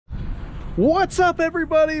What's up,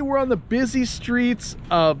 everybody? We're on the busy streets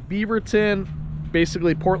of Beaverton,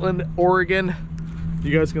 basically Portland, Oregon.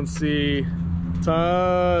 You guys can see it's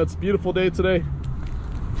a beautiful day today.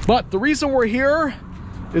 But the reason we're here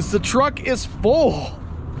is the truck is full.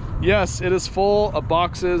 Yes, it is full of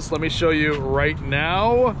boxes. Let me show you right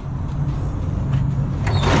now.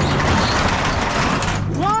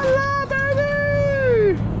 Voila,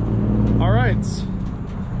 baby! All right.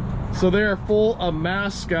 So they are full of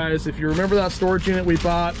masks, guys. If you remember that storage unit we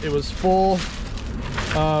bought, it was full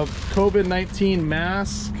of COVID-19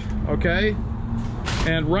 masks, okay?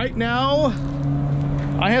 And right now,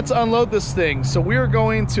 I had to unload this thing. So we are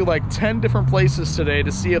going to like 10 different places today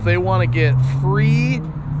to see if they want to get free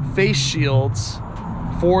face shields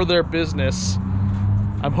for their business.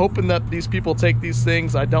 I'm hoping that these people take these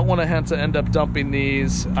things. I don't want to have to end up dumping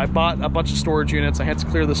these. I bought a bunch of storage units. I had to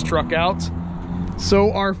clear this truck out.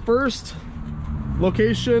 So our first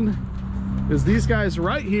location is these guys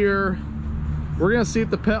right here. We're gonna see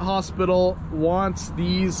if the pet hospital wants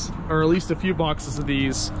these, or at least a few boxes of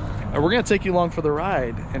these. And we're gonna take you along for the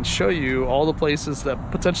ride and show you all the places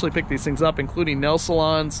that potentially pick these things up, including nail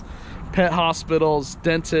salons, pet hospitals,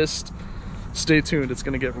 dentists. Stay tuned, it's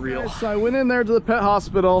gonna get real. So I went in there to the pet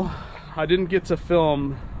hospital. I didn't get to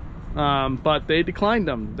film, but they declined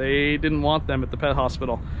them. They didn't want them at the pet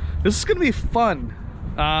hospital. This is gonna be fun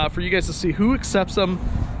for you guys to see who accepts them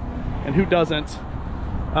and who doesn't.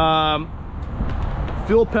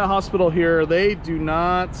 Field Pet Hospital here, they did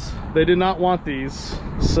not want these.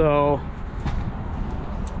 So,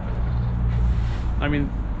 I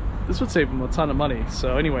mean, this would save them a ton of money.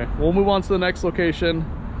 So anyway, we'll move on to the next location.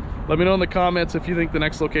 Let me know in the comments if you think the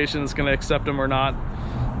next location is gonna accept them or not.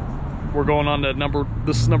 We're going on to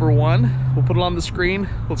this is number 1. We'll put it on the screen.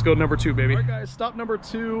 Let's go to number 2, baby. All right, guys, stop number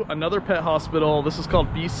 2, another pet hospital. This is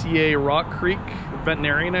called BCA Rock Creek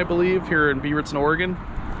Veterinarian, I believe, here in Beaverton, Oregon.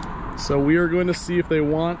 So we are going to see if they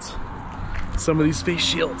want some of these face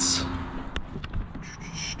shields.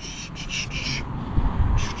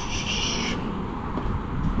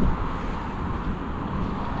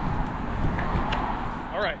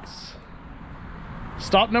 All right.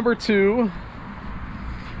 Stop number 2.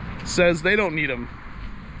 Says they don't need them,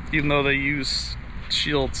 even though they use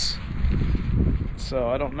shields. So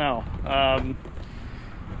I don't know. I'm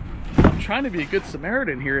trying to be a good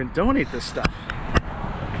Samaritan here and donate this stuff,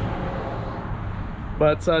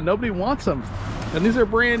 but nobody wants them, and these are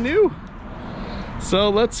brand new. So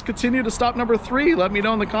let's continue to stop number 3. Let me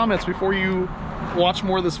know in the comments before you watch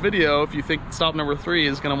more of this video if you think stop number 3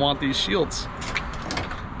 is going to want these shields.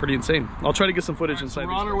 Pretty insane. I'll try to get some footage inside.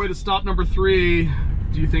 We're on our way to stop number 3.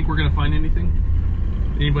 Do you think we're gonna find anything?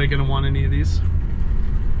 Anybody gonna want any of these?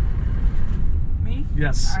 Me?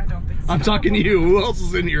 Yes. I don't think so. I'm talking to you. Who else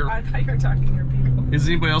is in here? I thought you were talking to your people. Is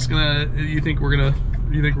anybody else gonna? You think we're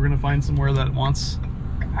gonna find somewhere that wants?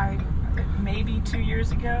 Maybe 2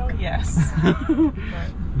 years ago, yes.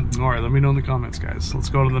 All right, let me know in the comments, guys. Let's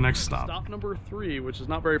go to the next stop. Stop number 3, which is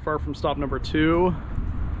not very far from stop number 2,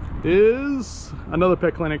 is another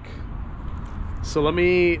pet clinic. So let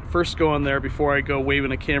me first go in there before I go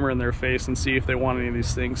waving a camera in their face and see if they want any of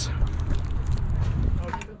these things.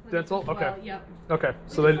 Dental? Okay. Yep. Okay.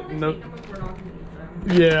 So they no.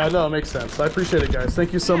 Yeah, no, it makes sense. I appreciate it, guys.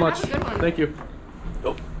 Thank you so much. Have a good one. Thank you.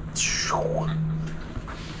 Oh.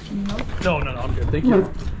 No, I'm good. Thank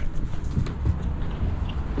you.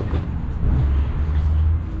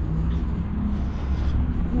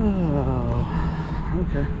 Oh,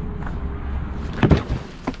 okay.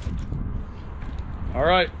 All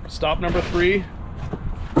right, stop number 3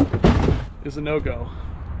 is a no-go.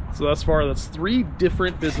 So thus far, that's 3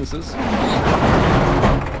 different businesses that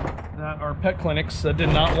are pet clinics that did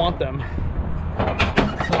not want them.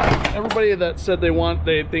 So everybody that said they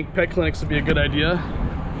think pet clinics would be a good idea,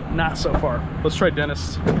 not so far. Let's try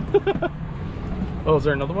dentist. Oh, is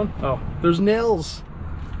there another one? Oh, there's nails.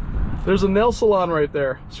 There's a nail salon right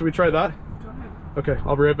there. Should we try that? Go ahead. Okay,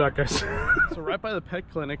 I'll be right back, guys. So right by the pet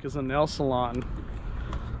clinic is a nail salon.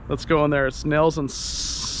 Let's go in there. It's Nails and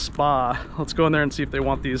Spa. Let's go in there and see if they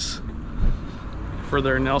want these for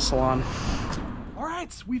their nail salon. All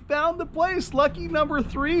right, we found the place. Lucky number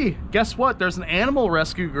 3. Guess what? There's an animal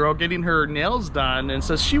rescue girl getting her nails done and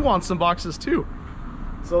says she wants some boxes too.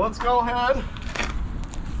 So let's go ahead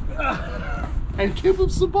and give them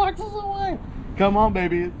some boxes away. Come on,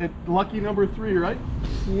 baby. It's lucky number 3, right?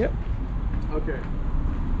 Yep. Okay.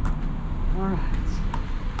 All right.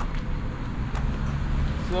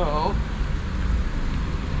 So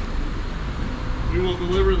we will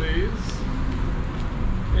deliver these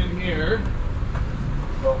in here.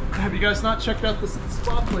 Well, have you guys not checked out this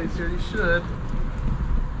spa place here? You should. All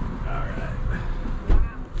right.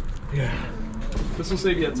 This will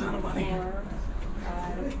save you a ton of money. 4,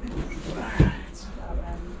 5, 7.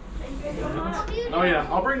 Oh yeah,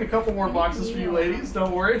 I'll bring a couple more boxes for you ladies,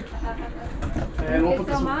 don't worry. And we'll put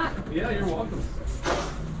this one. Yeah, you're welcome.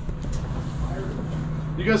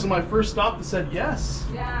 You guys are my first stop that said yes.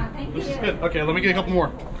 Yeah, thank you. This is good. Okay, let me get a couple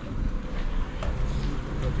more.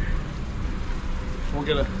 We'll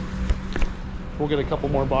get a couple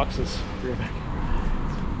more boxes. Be right back.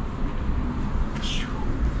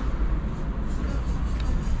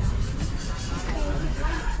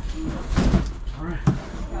 All right.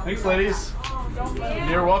 Thanks, ladies.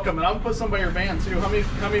 You're welcome. And I'll put some by your van too. How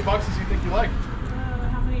many boxes do you think you like?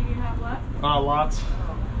 How many do you have left? Lots.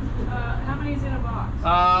 How many is in a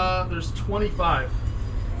box? There's 25.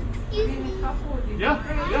 Maybe a couple would be Yeah,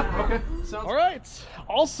 great. yeah, okay. All right.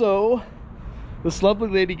 Also, this lovely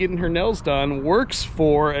lady getting her nails done works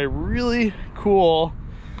for a really cool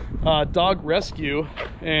dog rescue,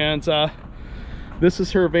 and this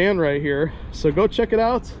is her van right here. So go check it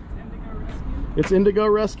out. Indigo Rescue. It's Indigo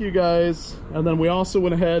Rescue, guys. And then we also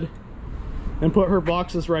went ahead and put her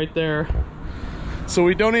boxes right there. So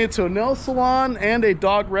we donated to a nail salon and a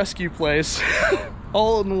dog rescue place,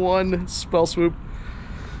 all in one spell swoop.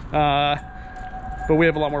 But we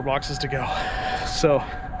have a lot more boxes to go. So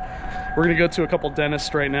we're gonna go to a couple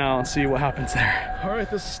dentists right now and see what happens there. All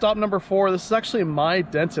right, this is stop number 4. This is actually my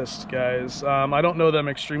dentist, guys. I don't know them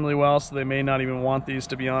extremely well, so they may not even want these,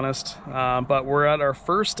 to be honest. But we're at our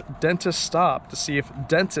first dentist stop to see if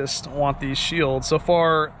dentists want these shields. So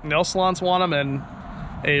far, nail salons want them and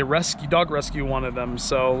a dog rescue wanted them,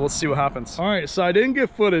 so let's see what happens. All right, so I didn't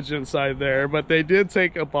get footage inside there, but they did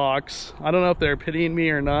take a box. I don't know if they're pitying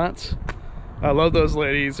me or not. I love those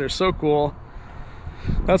ladies, they're so cool.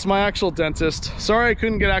 That's my actual dentist. Sorry I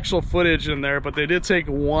couldn't get actual footage in there, but they did take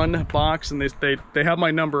one box, and they have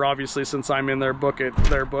my number, obviously, since I'm in their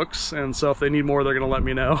books, and so if they need more, they're gonna let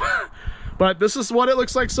me know. But this is what it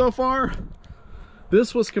looks like so far.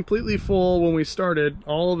 This was completely full when we started.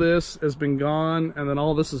 All of this has been gone, and then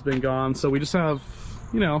all this has been gone. So we just have,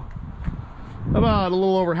 you know, about a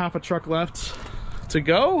little over half a truck left to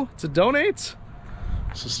go to donate.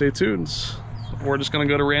 So stay tuned. We're just gonna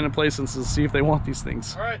go to random places and see if they want these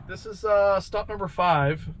things. All right, this is stop number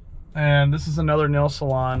 5, and this is another nail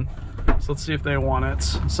salon. So let's see if they want it.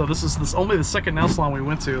 So this is only the second nail salon we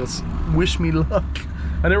went to. Let's wish me luck.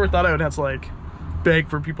 I never thought I would have to like beg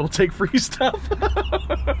for people to take free stuff.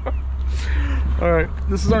 All right,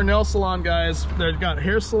 this is our nail salon, guys. They've got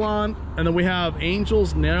hair salon, and then we have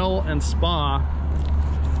Angels Nail and Spa.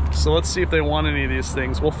 So let's see if they want any of these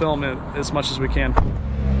things. We'll film it as much as we can. All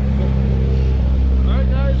right,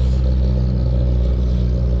 guys,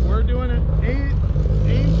 we're doing it.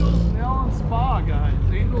 Angels Nail and Spa, guys.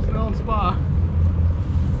 Angels Nail and Spa.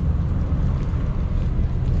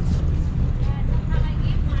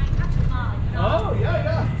 Oh,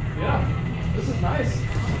 yeah. This is nice.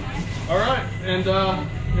 All right, and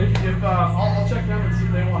if I'll check them and see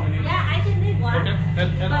if they want any. Yeah, I can leave one. Okay.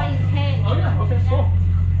 And But it's paid. oh yeah, okay, cool.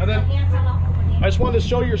 And then I just wanted to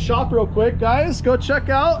show your shop real quick, guys. Go check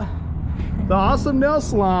out the awesome nail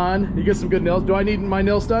salon. You get some good nails. Do I need my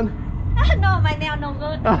nails done? No, my nail no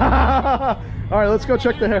good. All right, let's go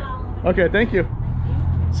check the hair. Okay, thank you.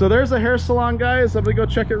 So there's a hair salon, guys. I'm gonna go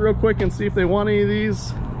check it real quick and see if they want any of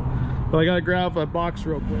these. But I gotta grab a box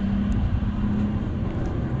real quick.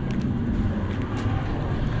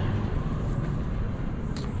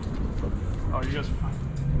 Oh, you guys are fine.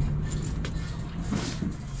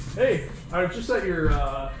 Hey, I was just at your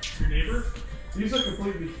neighbor. These are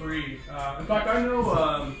completely free. In fact, I know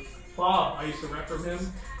Bob. I used to rent from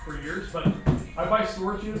him for years, but I buy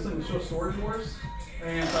storage units and show Storage Wars,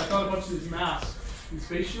 and I found a bunch of these masks, these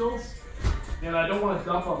face shields, and I don't want to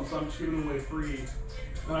dump them, so I'm just giving them away free.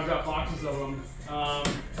 And I've got boxes of them.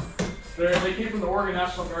 They came from the Oregon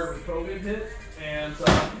National Guard when COVID hit, and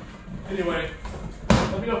anyway,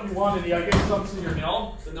 let me know if you want any. I gave some to your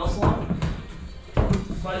nail, the nail salon.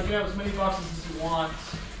 But you can have as many boxes as you want,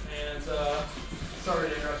 and sorry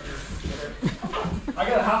to interrupt your. I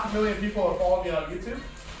got 500,000 people that follow me on YouTube,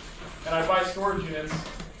 and I buy storage units,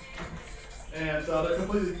 and they're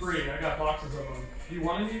completely free. I got boxes of them. Do you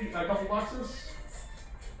want any? A couple boxes?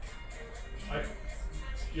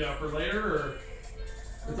 Yeah, for later, or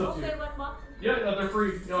it's up to you. Yeah, they're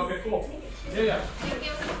free. Yeah, okay, cool. Yeah.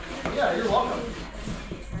 Yeah, you're welcome.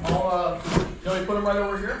 You want me to put them right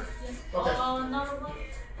over here? Okay. Another one?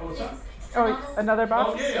 Oh, what's that? Oh, another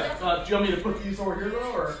box? Oh, yeah. Do you want me to put these over here,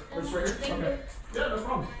 though, or just right here? Okay. Yeah, no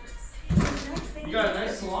problem. You got a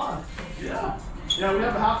nice salon. Yeah. Yeah, we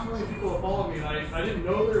have 500,000 people that follow me, and I didn't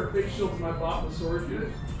know there were face shields when I bought the storage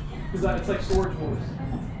unit, because it's like Storage Wars.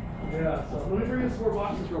 Yeah, so let me bring in some more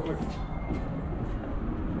boxes real quick.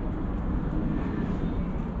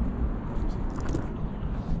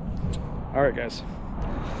 All right, guys.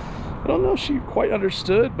 I don't know if she quite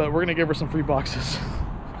understood, but we're gonna give her some free boxes.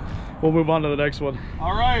 We'll move on to the next one.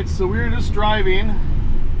 All right, so we're just driving.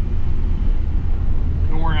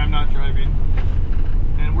 Don't worry, I'm not driving.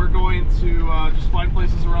 And we're going to just find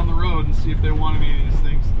places around the road and see if they want any of these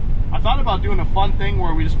things. I thought about doing a fun thing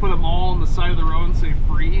where we just put them all on the side of the road and say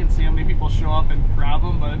free and see how many people show up and grab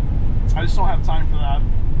them, but I just don't have time for that.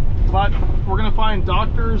 But we're gonna find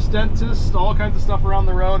doctors, dentists, all kinds of stuff around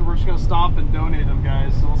the road. We're just gonna stop and donate them,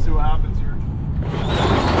 guys. So we'll see what happens here.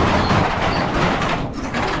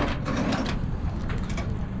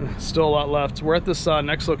 Still a lot left. We're at this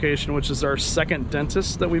next location, which is our second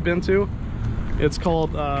dentist that we've been to. It's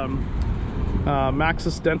called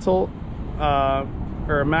Maxus Dental,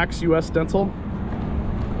 or Max US Dental.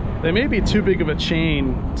 They may be too big of a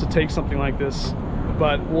chain to take something like this,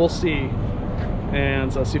 but we'll see.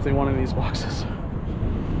 And see if they want any of these boxes.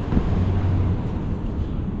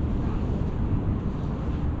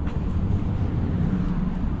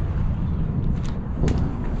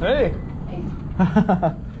 Hey!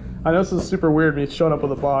 I know this is super weird, me showing up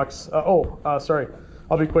with a box. Sorry.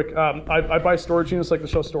 I'll be quick. I buy storage units like the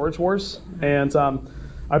show Storage Wars, and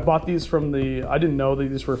I bought these from I didn't know that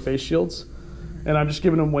these were face shields, and I'm just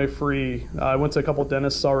giving them away free. I went to a couple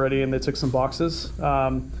dentists already, and they took some boxes.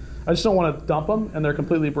 I just don't want to dump them, and they're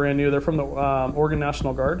completely brand new. They're from the Oregon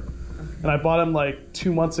National Guard, and I bought them like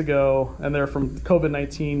 2 months ago, and they're from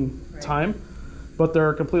COVID-19 time, but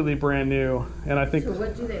they're completely brand new. And I think. So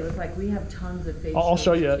what do they look like? We have tons of face. I'll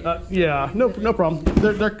show you. Yeah, no problem.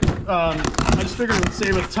 I just figured it would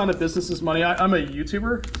save a ton of businesses money. I'm a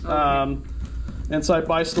YouTuber, and so I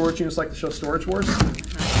buy storage units like the show Storage Wars.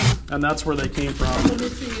 And that's where they came from. So,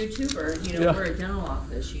 Mr. YouTuber, you know, we're a dental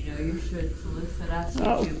office, you know, you should solicit us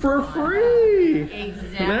for free.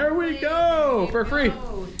 Exactly. There we go. For free.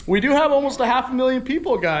 We do have almost 500,000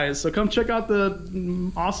 people, guys. So come check out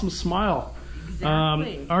the awesome smile.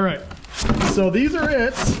 Exactly. All right. So these are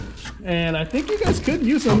it. And I think you guys could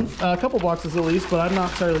use them, a couple boxes at least, but I'm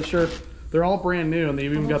not entirely sure. They're all brand new, and they've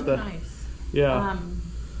even got the... Nice. Yeah.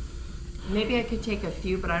 Maybe I could take a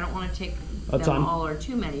few, but I don't want to take them all or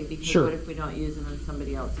too many, because what if we don't use them and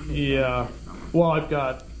somebody else could Yeah. Well, I've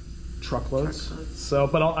got truckloads. So,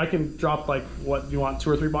 but I can drop like, what, you want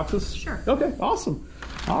 2 or 3 boxes? Sure. Okay, awesome.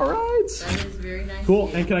 All right. That is very nice.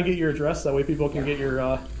 Cool. And can I get your address? That way people can get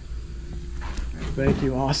your... Thank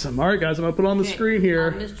you. Awesome. All right, guys, I'm going to put it on the screen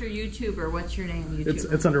here. Mr. YouTuber, what's your name,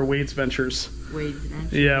 YouTuber? It's under Wade's Ventures. Wade's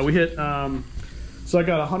Ventures. Yeah, we hit... So I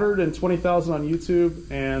got 120,000 on YouTube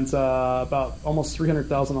and about almost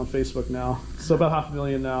 300,000 on Facebook now. So about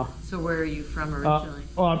 500,000 now. So where are you from originally?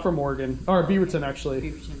 I'm from Oregon, or Beaverton actually.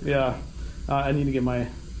 Beaverton. Yeah. I need to get my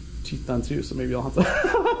teeth done too, so maybe I'll have to.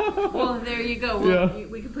 Well, there you go.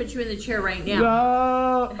 We can put you in the chair right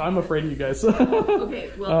now. I'm afraid of you guys. Okay,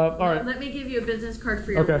 well, all right. Let me give you a business card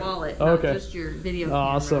for your wallet, not just your video camera.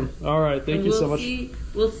 Awesome. All right, thank you so much.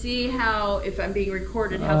 We'll see how, if I'm being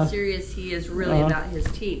recorded, how serious he is really about his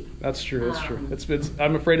teeth. That's true. That's true.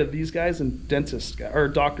 I'm afraid of these guys and dentists or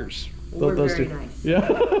doctors. We're those very two. nice.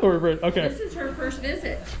 Yeah, we're very okay. This is her first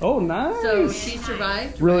visit. Oh, nice. So she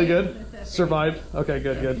survived. Really good. Survived. Okay,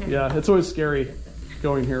 good. Yeah, it's always scary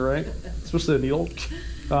going here, right? Especially a needle.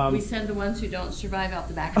 We send the ones who don't survive out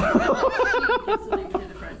the back of the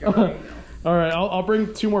front door. All right, I'll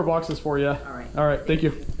bring 2 more boxes for you. All right. Thank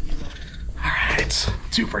you. All right,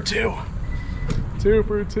 2 for 2. 2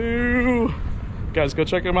 for 2. Guys, go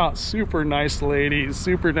check them out. Super nice ladies.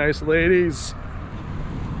 Super nice ladies.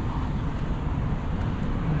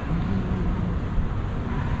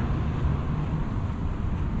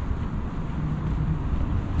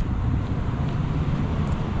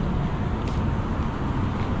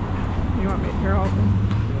 You want me to hear all of them?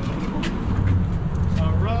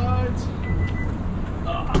 All right.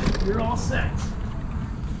 You're all set.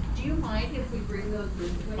 Do you mind if we bring those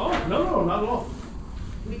this way? Oh, no, not at all.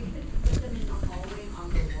 We could put them in the hallway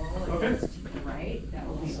on the wall. Okay. Right? That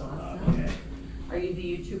would be awesome. Okay. Are you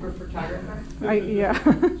the YouTuber photographer? Yeah.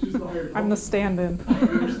 I'm the stand-in.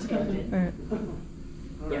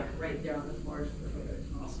 Yeah, right there on the floor.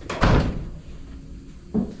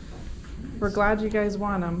 We're glad you guys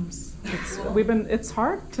want them. It's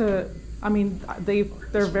hard to, I mean,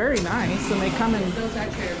 they're very nice and they come in. Those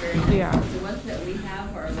actually are very nice. Yeah. The ones that we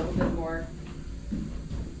have are a little bit more,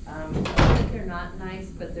 I think they're not nice,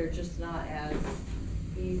 but they're just not as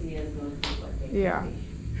easy as those look like they Yeah. can be.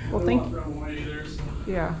 Well, thank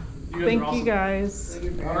you guys.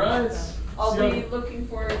 All right. I'll be looking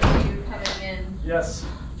forward to you coming in. Yes.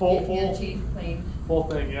 Get your teeth cleaned. full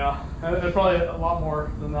thing, yeah. And probably a lot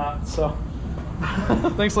more than that, so.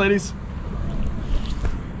 Thanks, ladies.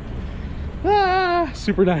 Ah,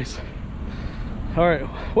 super nice. All right,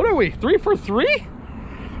 what are we, 3 for 3?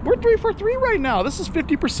 We're 3 for 3 right now. This is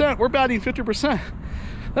 50%, we're batting 50%.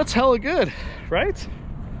 That's hella good, right?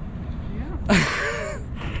 Yeah.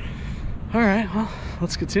 All right, well,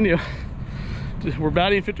 let's continue. We're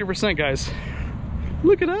batting 50%, guys.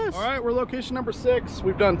 Look at us. All right, we're location number 6.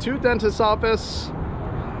 We've done 2 dentist office,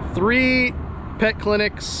 3 pet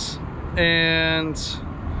clinics, and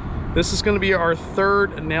this is gonna be our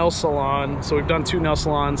 3rd nail salon. So we've done 2 nail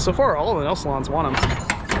salons. So far, all of the nail salons want them.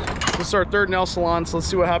 This is our 3rd nail salon, so let's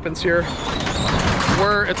see what happens here.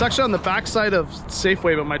 It's actually on the back side of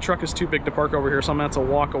Safeway, but my truck is too big to park over here, so I'm gonna have to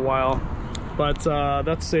walk a while. But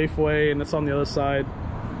that's Safeway, and it's on the other side.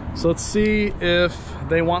 So let's see if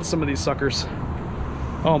they want some of these suckers.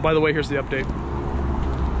 Oh, by the way, here's the update.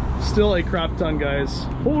 Still a crap ton, guys.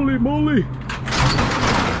 Holy moly!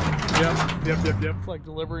 Yep. It's like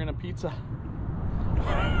delivering a pizza.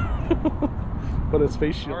 But it's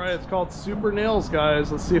face shield. All right, it's called Super Nails,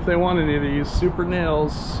 guys. Let's see if they want any of these Super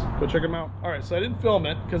Nails. Go check them out. All right, so I didn't film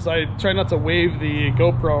it because I try not to wave the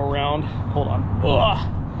GoPro around. Hold on.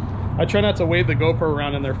 Ugh. I try not to wave the GoPro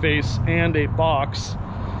around in their face and a box.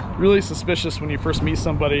 Really suspicious when you first meet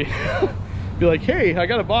somebody. Be like, hey, I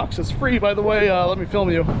got a box. It's free, by the way. Let me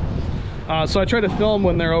film you. So I try to film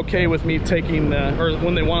when they're okay with me taking or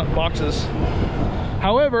when they want boxes.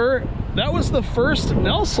 However, that was the first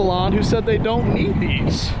nail salon who said they don't need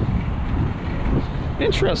these.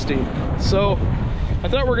 Interesting. So I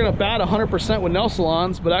thought we were gonna bat 100% with nail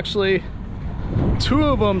salons, but actually 2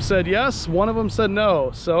 of them said yes, 1 of them said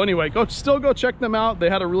no. So anyway, still go check them out. They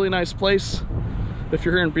had a really nice place if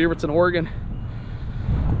you're here in Beaverton, Oregon.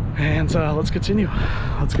 And let's continue.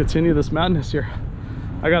 Let's continue this madness here.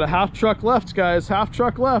 I got a half truck left, guys. Half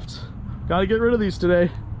truck left. Got to get rid of these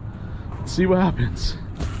today. Let's see what happens.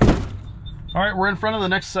 All right, we're in front of the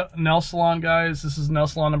next nail salon, guys. This is nail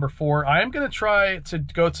salon number 4. I am going to try to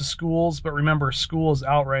go to schools, but remember, school is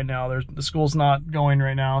out right now. The school's not going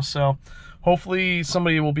right now, so hopefully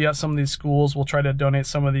somebody will be at some of these schools. We'll try to donate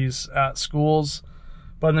some of these at schools.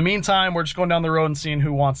 But in the meantime, we're just going down the road and seeing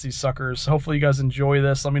who wants these suckers. Hopefully you guys enjoy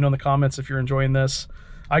this. Let me know in the comments if you're enjoying this.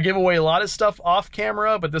 I gave away a lot of stuff off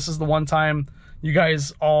camera, but this is the one time you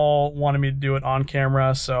guys all wanted me to do it on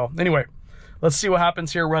camera. So anyway, let's see what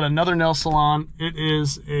happens here. We're at another nail salon. It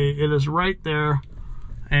is right there.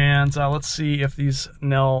 And let's see if these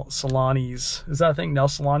nail salonis, is that a thing, nail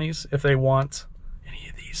salonis, if they want any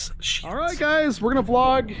of these sheets. All right, guys, we're gonna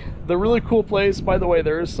vlog the really cool place. By the way,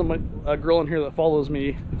 there is a girl in here that follows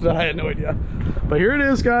me that I had no idea. But here it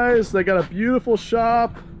is, guys. They got a beautiful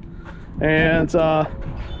shop, and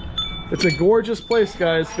it's a gorgeous place,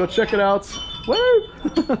 guys. Go check it out. Woo!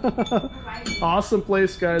 Awesome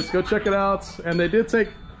place, guys. Go check it out. And they did take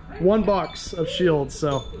 1 box of shields,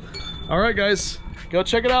 so all right, guys, go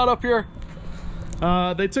check it out up here.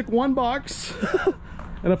 They took 1 box.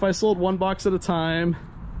 And if I sold 1 box at a time,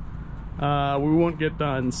 we won't get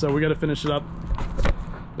done, so we got to finish it up.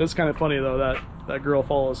 It's kind of funny though that girl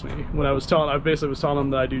follows me. When I basically was telling them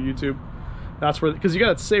that I do YouTube. That's where, because you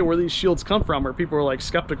got to say where these shields come from, or people are like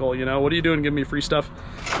skeptical, you know, what are you doing giving me free stuff?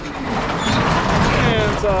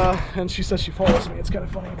 And she says she follows me. It's kind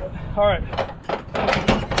of funny, but all right.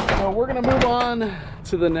 So we're gonna move on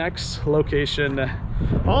to the next location.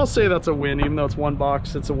 I'll say that's a win, even though it's 1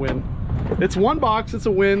 box. It's a win. It's 1 box, it's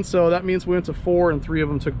a win, so that means we went to 4 and 3 of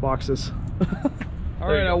them took boxes. All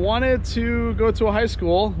right, I wanted to go to a high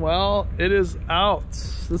school. Well, it is out.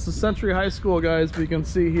 This is Century High School, guys, but you can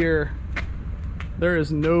see here, there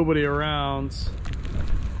is nobody around.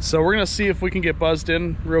 So we're gonna see if we can get buzzed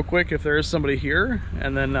in real quick if there is somebody here,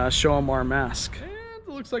 and then show them our mask. And it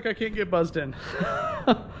looks like I can't get buzzed in.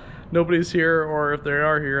 Nobody's here, or if they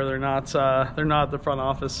are here, they're not at the front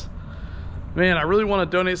office. Man, I really want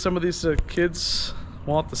to donate some of these to kids.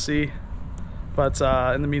 We'll have to see. But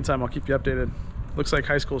in the meantime, I'll keep you updated. Looks like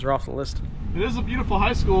high schools are off the list. It is a beautiful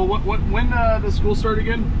high school. When does school start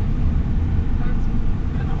again?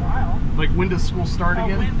 It's been a while. Like, when does school start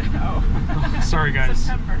again? Sorry, guys.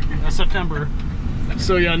 September. September.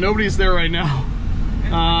 So yeah, nobody's there right now.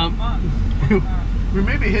 We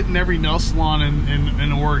may be hitting every nail salon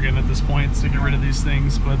in Oregon at this point to get rid of these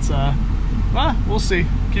things, but we'll see.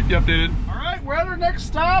 Keep you updated. All right, we're at our next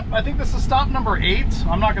stop. I think this is stop number 8.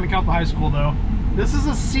 I'm not going to count the high school though. This is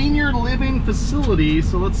a senior living facility,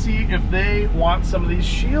 so let's see if they want some of these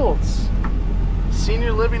shields.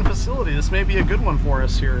 Senior living facility. This may be a good one for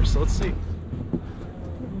us here, so let's see.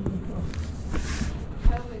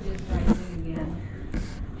 COVID is rising again.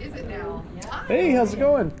 Hey, how's it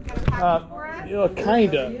going?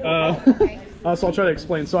 Kinda. So I'll try to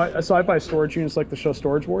explain. So I buy storage units like the show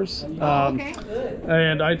Storage Wars.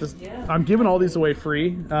 And I'm giving all these away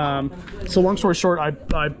free. So long story short,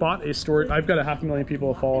 I bought a storage. I've got 500,000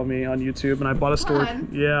 people that follow me on YouTube, and I bought a storage.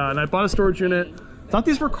 Yeah, and I bought a storage unit. Thought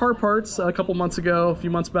these were car parts a couple months ago, a few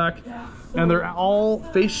months back, and they're all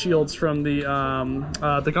face shields from the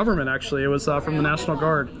government. Actually, it was from the National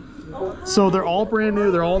Guard. So they're all brand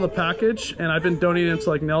new. They're all in the package, and I've been donating them to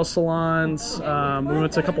like nail salons. We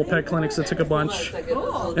went to a couple pet clinics that took a bunch,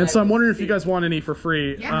 and so I'm wondering if you guys want any for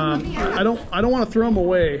free. I don't want to throw them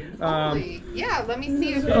away. Yeah, let me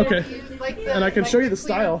see if Okay. like the, And I can show you the clear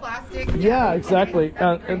style. Plastic. Yeah, exactly.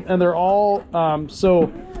 And they're all so.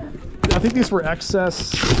 I think these were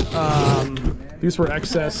excess. These were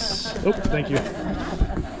excess. Oh, thank you.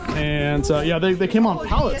 And yeah, they came on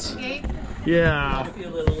pallets. Yeah.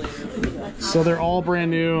 So they're all brand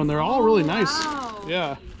new and they're all really nice.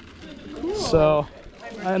 Yeah. So,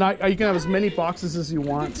 and you can have as many boxes as you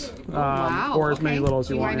want, or as many little as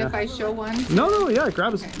you want. Do you mind if I show one? No, yeah,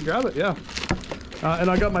 grab it, yeah. And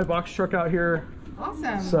I got my box truck out here.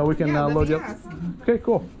 Awesome. So we can load you up. Okay,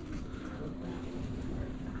 cool.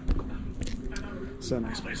 So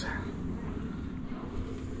nice place.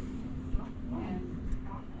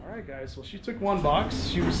 Alright guys, well she took one box.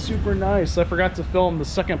 She was super nice. I forgot to film the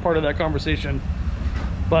second part of that conversation.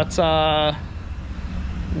 But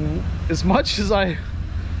as much as I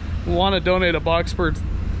want to donate a box per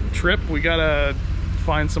trip, we gotta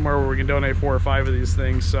find somewhere where we can donate 4 or 5 of these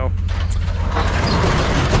things. So,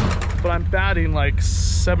 but I'm batting like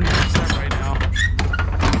 70% right now.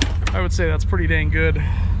 I would say that's pretty dang good.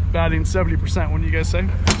 Batting 70%, wouldn't you guys say?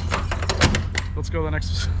 Let's go to the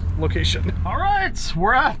next location. All right,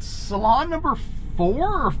 we're at salon number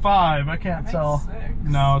 4 or 5. I can't tell. 6.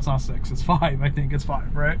 No, it's not 6. It's 5. I think it's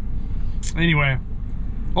 5, right? Anyway,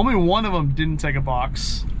 only one of them didn't take a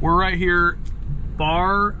box. We're right here,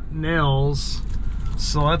 Bar Nails.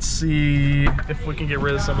 So let's see if we can get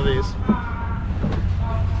rid of some of these.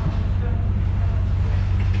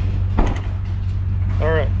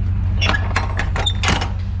 All right.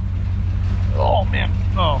 Oh man.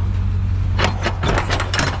 Oh.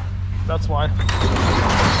 That's why.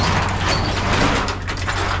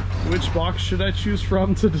 Which box should I choose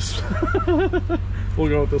from to just we'll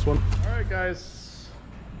go with this one. Alright guys.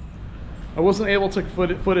 I wasn't able to take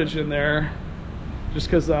footage in there just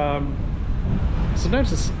because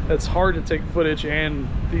sometimes it's hard to take footage and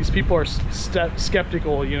these people are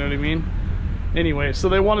skeptical, you know what I mean? Anyway, so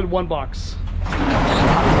they wanted one box.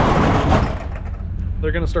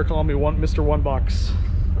 They're gonna start calling me Mr. One Box.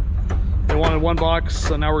 They wanted one box,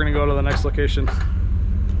 so now we're gonna go to the next location.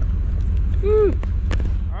 Woo.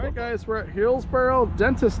 All right, guys, we're at Hillsboro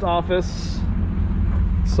Dentist Office.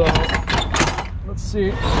 So let's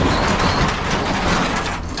see.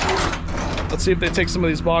 Let's see if they take some of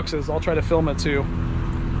these boxes. I'll try to film it too.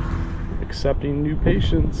 Accepting new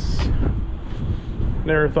patients.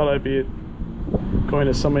 Never thought I'd be going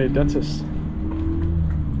to so many dentists.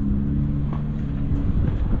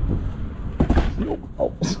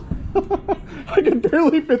 Oh. I can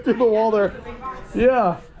barely fit through the wall there.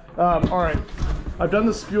 Yeah. All right. I've done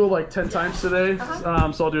this spiel like 10 times today,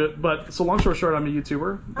 so I'll do it. But so long story short, I'm a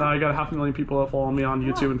YouTuber. I got 500,000 people that follow me on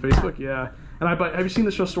YouTube and Facebook. Yeah. And have you seen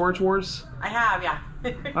the show Storage Wars? I have, yeah.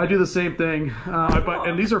 I do the same thing.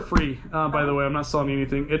 And these are free, by the way. I'm not selling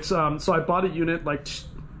anything. It's so I bought a unit like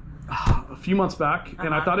a few months back,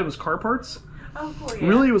 and I thought it was car parts. Oh, cool, yeah.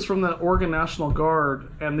 Really, it was from the Oregon National Guard,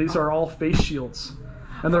 and these are all face shields,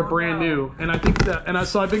 and they're brand new. And I think that,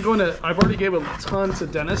 so I've been going to, I've already gave a ton to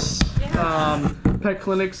dentists, pet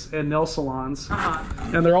clinics, and nail salons,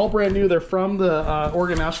 and they're all brand new. They're from the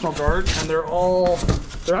Oregon National Guard, and they're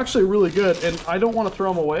actually really good. And I don't want to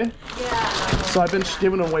throw them away, so I've been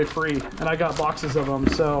giving them away free, and I got boxes of them.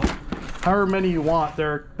 So, however many you want,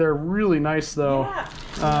 they're really nice though.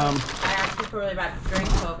 I actually feel really bad during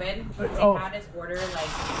COVID. They had us order like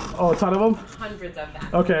a ton of them? Hundreds of them.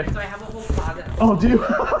 Okay. So I have a whole closet. Oh, do you?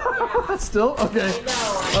 Yeah. Still? Okay. I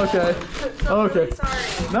know. Okay. So Okay. really sorry.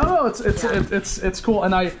 No, it's cool,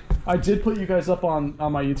 and I did put you guys up on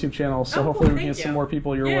my YouTube channel, so hopefully we can get some more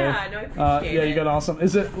people your way. Yeah, no, I appreciate yeah, it. you got awesome.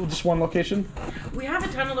 Is it just one location? We have a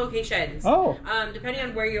ton of locations. Oh. Depending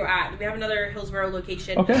on where you're at, we have another Hillsboro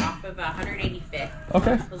location off of 185th.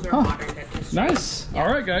 Okay. Hillsboro Modern Dentistry. Nice. Yeah.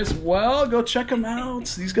 All right, guys. Well, go check them out.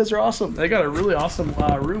 These guys are awesome. They got a really awesome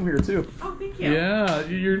room here too. Oh, thank you. Yeah,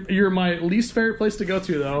 you're my least favorite place to go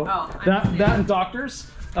to though. Oh, that and doctors.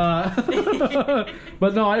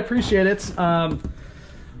 But no, I appreciate it.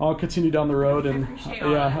 I'll continue down the road, and appreciate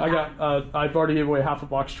all yeah, that. I got I've already gave away half a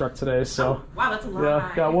box truck today, so Wow, that's a lot.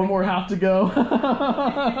 yeah, got one more half to go.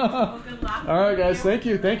 Well, good luck. All right, guys, thank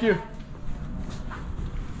you. That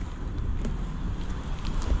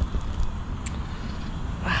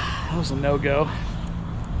was a no-go.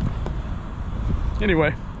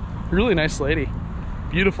 Anyway, really nice lady.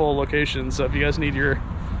 Beautiful location. So if you guys need your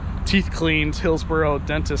teeth cleaned, Hillsboro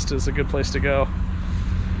Dentist is a good place to go.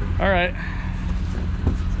 All right.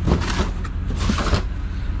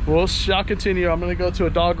 We'll shall continue. I'm gonna go to a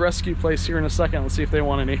dog rescue place here in a second. Let's see if they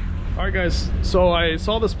want any. All right, guys. So I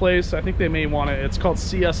saw this place. I think they may want it. It's called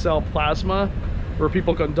CSL Plasma, where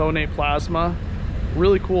people can donate plasma.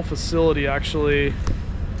 Really cool facility, actually.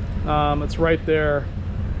 It's right there.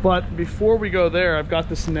 But before we go there, I've got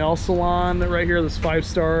this nail salon right here, this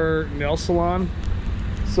 5-star nail salon.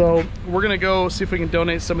 So we're gonna go see if we can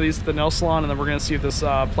donate some of these to the nail salon, and then we're gonna see if this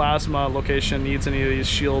plasma location needs any of these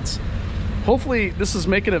shields. Hopefully this is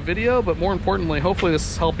making a video, but more importantly, hopefully this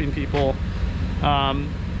is helping people.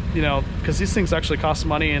 You know, because these things actually cost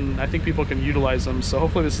money, and I think people can utilize them. So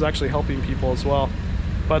hopefully this is actually helping people as well.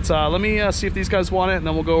 But let me see if these guys want it, and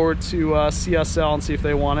then we'll go over to CSL and see if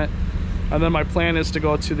they want it. And then my plan is to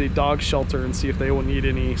go to the dog shelter and see if they will need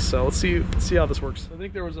any. So let's see how this works. I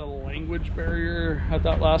think there was a language barrier at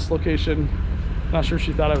that last location. Not sure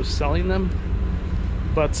she thought I was selling them.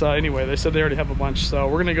 But anyway, they said they already have a bunch. So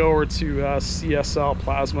we're gonna go over to CSL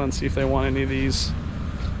Plasma and see if they want any of these.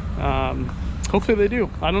 Hopefully they do.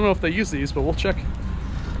 I don't know if they use these, but we'll check.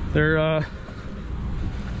 They're,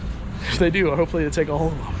 if they do, hopefully they take a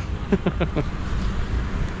hold of them.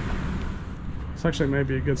 This actually may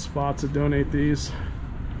be a good spot to donate these.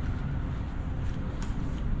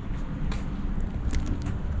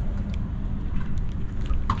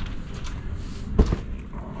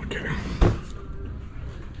 Okay.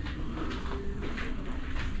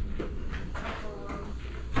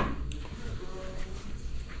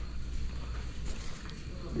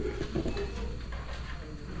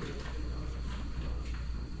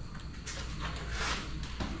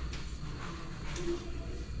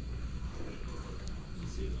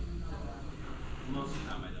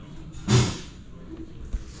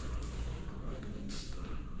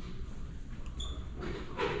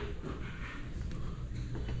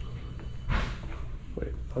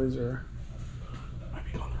 Wait, these are, might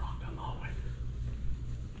be going the wrong down the hallway.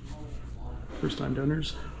 First time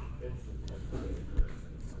donors.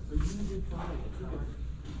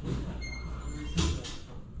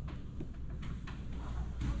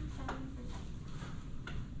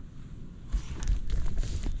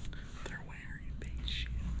 They're wearing face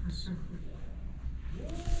shields.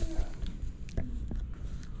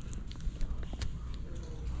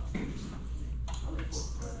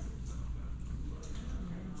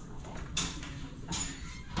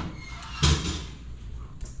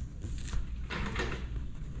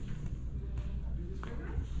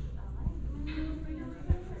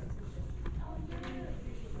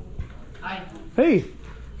 Hey,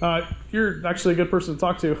 you're actually a good person to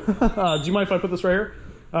talk to. Do you mind if I put this right here?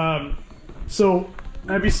 So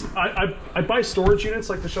I buy storage units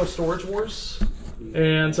like the show Storage Wars,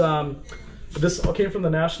 and this came from the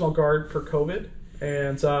National Guard for COVID,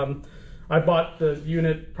 and I bought the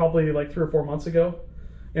unit probably like 3 or 4 months ago,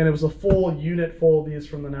 and it was a full unit full of these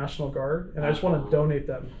from the National Guard, and I just want to donate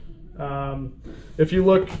them. If you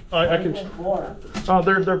look, I can. Oh,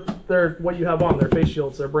 they're what you have on. They're face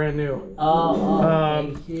shields. They're brand new.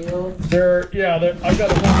 Face shields. They're I've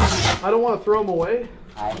got a. I don't want to throw them away.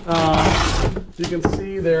 You can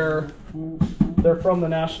see they're from the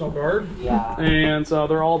National Guard. Yeah. And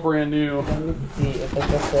they're all brand new. Let me see if it's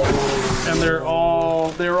the same. And they're all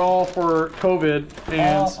for COVID.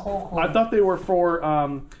 And cool. I thought they were for.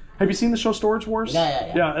 Have you seen the show Storage Wars?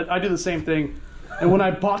 Yeah. Yeah, I do the same thing. And when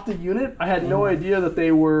I bought the unit, I had no idea that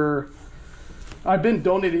they were. I've been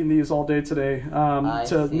donating these all day today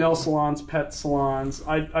to nail salons, pet salons.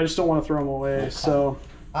 I just don't want to throw them away. Okay. So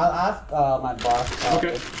I'll ask my boss Okay.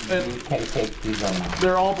 if you can take these or not.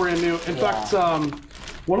 they're all brand new. In fact,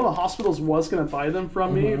 one of the hospitals was going to buy them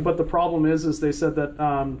from me, but the problem is they said that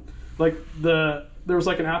like there was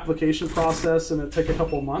like an application process and it took a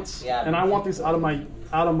couple of months. Yeah. And I want these out of my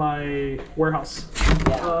warehouse.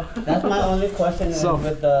 Yeah. That's my only question so-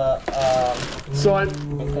 with the So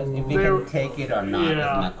because if we can take it or not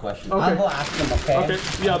Yeah. is my question. Okay. I'll go ask them, okay? Okay.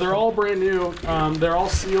 Yeah, they're all brand new. They're all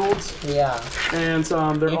sealed, Yeah. and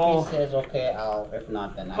they're If all. he says okay, I'll. If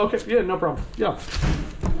not, then I. Okay. Yeah, no problem. Yeah.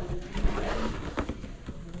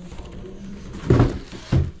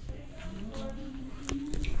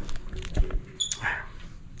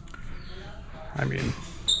 I mean,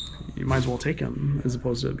 you might as well take them as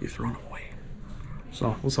opposed to be thrown away.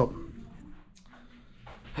 So let's hope.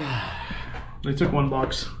 They took one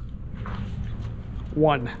box.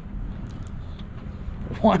 One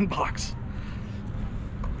box.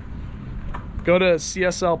 Go to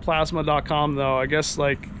cslplasma.com though. I guess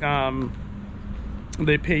like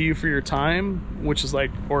they pay you for your time, which is like,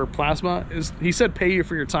 or plasma is, he said pay you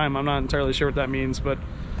for your time. I'm not entirely sure what that means, but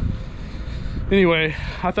anyway,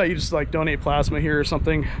 I thought you just like donate plasma here or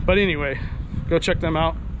something. But anyway, go check them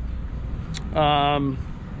out.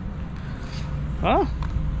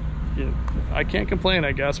 Yeah, I can't complain,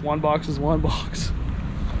 I guess. One box is one box.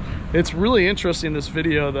 It's really interesting, this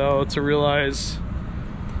video though, to realize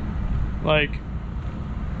like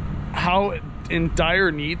how in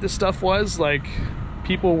dire need this stuff was. Like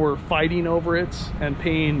people were fighting over it and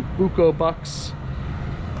paying buco bucks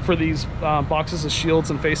for these boxes of shields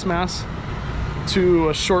and face masks, to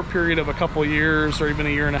a short period of a couple years or even a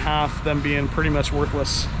year and a half, them being pretty much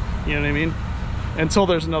worthless, you know what I mean, until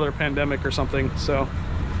there's another pandemic or something. So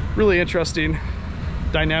really interesting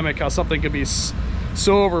dynamic how something could be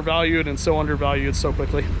so overvalued and so undervalued so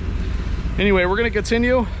quickly. Anyway, we're gonna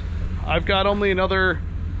continue. I've got only another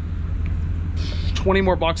 20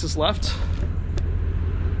 more boxes left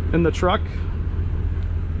in the truck,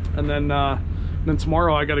 and then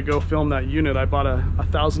tomorrow I got to go film that unit. I bought a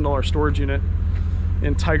 $1,000 storage unit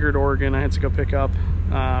in Tigard, Oregon. I had to go pick up,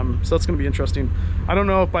 so that's gonna be interesting. I don't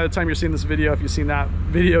know if by the time you're seeing this video, if you've seen that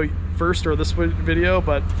video first or this video,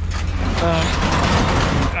 but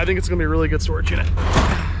I think it's gonna be a really good storage unit.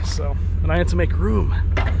 So, and I had to make room.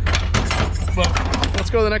 But let's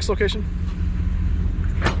go to the next location.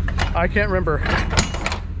 I can't remember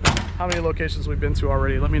how many locations we've been to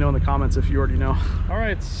already. Let me know in the comments if you already know. All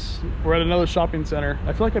right, we're at another shopping center.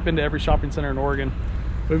 I feel like I've been to every shopping center in Oregon.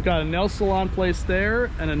 We've got a nail salon place there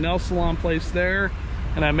and a nail salon place there,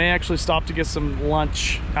 and I may actually stop to get some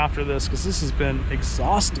lunch after this because this has been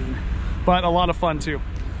exhausting, but a lot of fun too.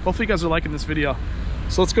 Hopefully you guys are liking this video.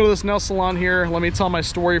 So let's go to this nail salon here. Let me tell my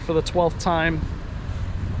story for the 12th time.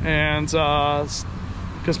 And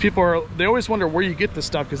because they always wonder where you get this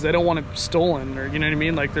stuff because they don't want it stolen, or you know what I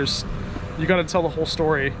mean, like you got to tell the whole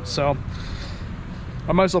story. So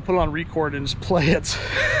I might as well put it on record and just play it.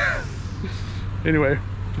 Anyway,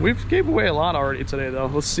 we've gave away a lot already today though.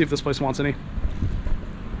 Let's see if this place wants any.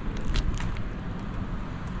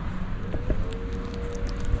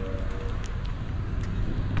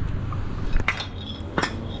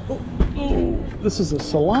 Oh, this is a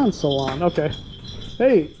salon. Okay.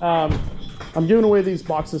 Hey, I'm giving away these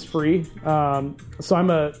boxes free. So I'm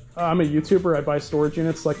a YouTuber. I buy storage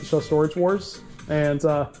units like the show Storage Wars, and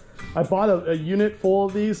I bought a unit full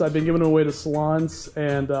of these. I've been giving them away to salons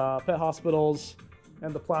and pet hospitals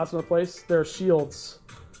and the plasma place. They're shields.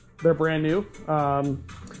 They're brand new,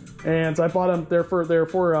 and I bought them. They're for the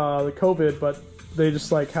COVID, but they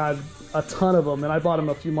just like had a ton of them, and I bought them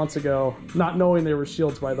a few months ago, not knowing they were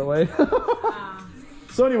shields, by the way.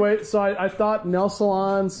 So anyway, so I thought nail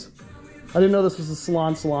salons, I didn't know this was a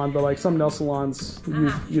salon, but like some nail salons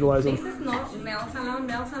utilize them. This is not nail salon.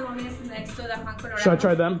 Nail salon is next to the Juan Colorado. Should I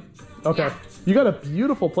try them? Okay. Yeah. You got a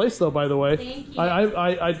beautiful place though, by the way. Thank you.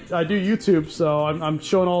 I do YouTube, so I'm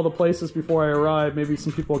showing all the places before I arrive. Maybe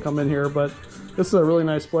some people will come in here, but this is a really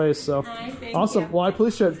nice place. So awesome. You. Well, I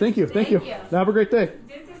appreciate it. Thank you. Thank you. Now have a great day.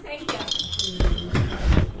 Thank you.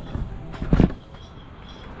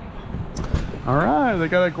 All right, they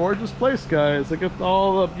got a gorgeous place, guys. They got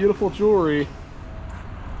all the beautiful jewelry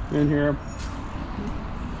in here.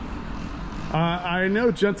 I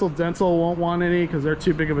know Gentle Dental won't want any because they're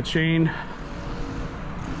too big of a chain.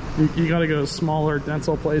 You got to go to smaller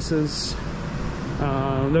dental places.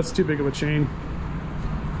 That's too big of a chain.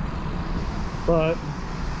 But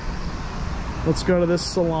let's go to this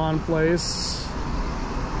salon place.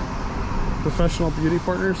 Professional Beauty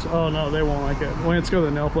Partners. Oh no, they won't like it. Well, let's go to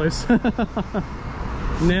the nail place.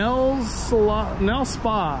 Nail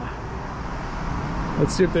spa.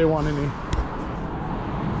 Let's see if they want any.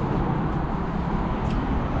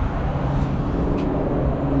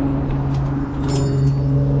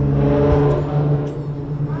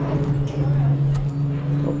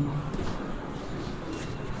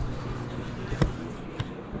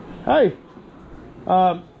 Hey,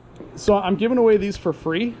 so I'm giving away these for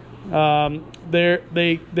free. I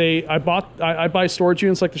buy storage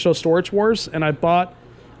units like the show Storage Wars, and I bought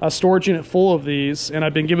a storage unit full of these, and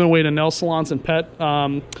I've been giving away to nail salons and pet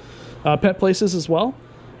places as well.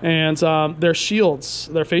 And they're shields,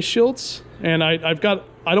 they're face shields, and I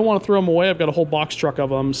don't want to throw them away. I've got a whole box truck of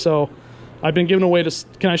them, so I've been giving away to.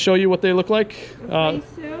 Can I show you what they look like? Face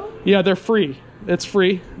shield? Yeah, they're free. It's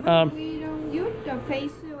free. We don't use the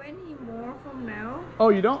face shield anymore Oh,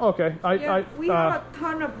 you don't? Okay. We have a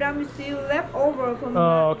ton of them still left over from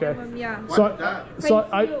Oh, okay. Yeah. So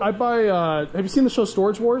I buy. Have you seen the show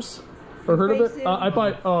Storage Wars? Or heard of it? I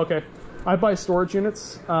buy. Oh, okay. I buy storage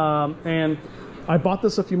units, and I bought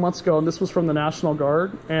this a few months ago, and this was from the National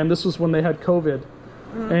Guard, and this was when they had COVID.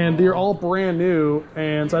 And they're all brand new,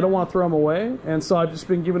 and I don't want to throw them away, and so I've just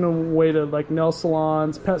been giving them away to like nail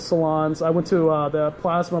salons, pet salons. I went to the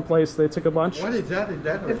plasma place. They took a bunch. What is that? Is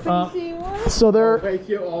that so they're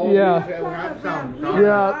yeah.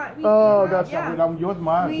 Oh, gotcha.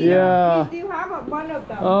 We still have one of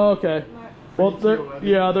them. Oh, okay. Well,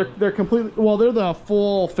 they're completely. Well, they're the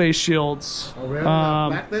full face shields. Oh,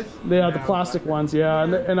 really? The plastic ones. Yeah,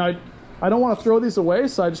 and I don't want to throw these away,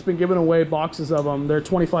 so I've just been giving away boxes of them. They're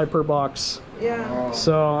 $25 per box. Yeah.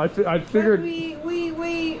 So I figured.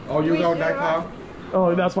 Oh, you got that car?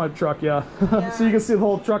 Oh, that's my truck. Yeah. So you can see the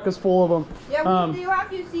whole truck is full of them. Yeah, we still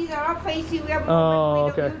have to see the face shield.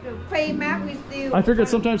 Okay. Face mask, we still. I figured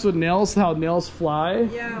sometimes with nails, how nails fly,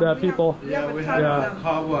 that people. We have a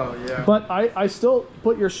cover. Yeah. But I still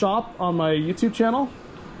put your shop on my YouTube channel.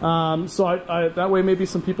 So I that way maybe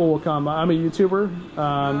some people will come. I'm a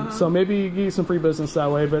YouTuber, so maybe you get some free business that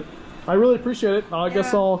way. But I really appreciate it. I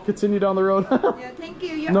guess I'll continue down the road. Yeah, thank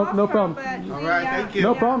you. No problem. All right, thank you.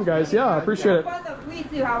 No problem, guys. Yeah, I appreciate it.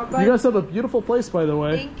 You guys have a beautiful place, by the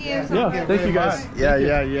way. Thank you. Yeah, thank you guys. Yeah.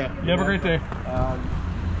 You have a great day.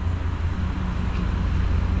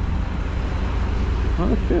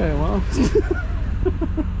 Okay, well.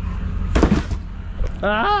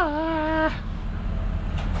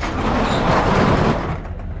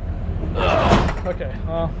 Okay,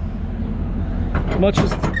 well, much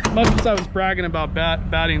as I was bragging about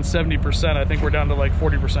batting 70%, I think we're down to like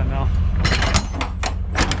 40% now.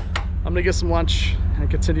 I'm gonna get some lunch and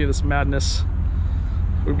continue this madness.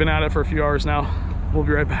 We've been at it for a few hours now. We'll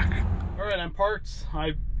be right back. All right, I'm parked.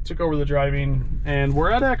 I took over the driving, and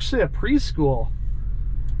we're at actually a preschool.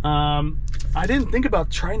 I didn't think about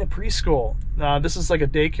trying a preschool. This is like a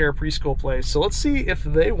daycare preschool place. So let's see if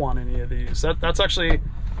they want any of these. That's actually,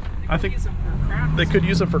 I think they could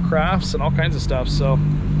use them for crafts and all kinds of stuff. So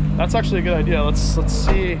that's actually a good idea. Let's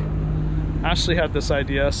see. Ashley had this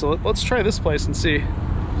idea. So let's try this place and see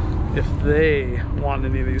if they want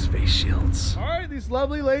any of these face shields. All right, these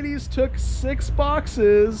lovely ladies took 6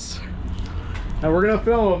 boxes and we're gonna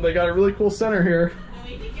film them. They got a really cool center here.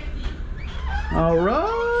 All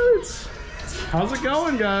right, how's it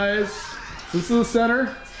going, guys? This is the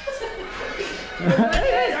center.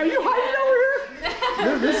 Hey, are you hiding over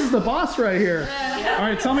here? This is the boss right here. All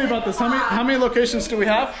right, tell me about this. How many locations do we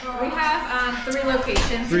have? We have 3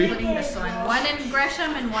 locations, including this one. One in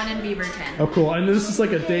Gresham and one in Beaverton. Oh, cool. And this is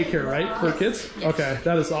like a daycare, right? For kids? Yes. Okay,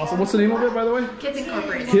 that is awesome. What's the name of it, by the way? Kids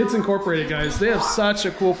Incorporated. Kids Incorporated, guys. They have such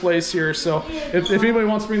a cool place here. So if anybody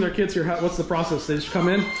wants to bring their kids here, what's the process? They just come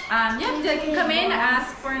in? Yeah, they can come in,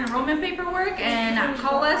 ask for an enrollment paperwork, and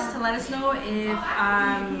call us to let us know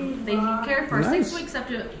if they need care for 6 weeks up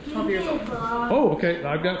to 12 years old. Oh, okay.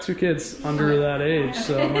 I've got 2 kids under that age,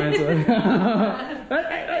 so mine's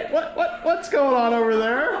hey, what's going on over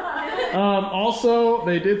there? Also,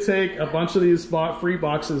 they did take a bunch of these free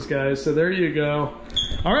boxes, guys, so there you go.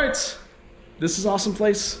 All right, this is an awesome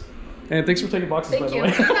place, and thanks for taking boxes, by the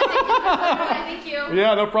way. Thank you.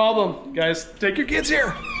 Yeah, no problem. Guys, take your kids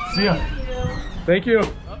here. See ya. Thank you.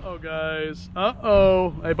 Uh-oh, guys.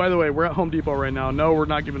 Uh-oh. Hey, by the way, we're at Home Depot right now. No, we're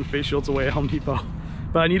not giving face shields away at Home Depot.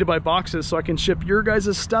 But I need to buy boxes so I can ship your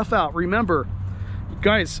guys' stuff out. Remember,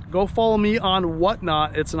 guys, go follow me on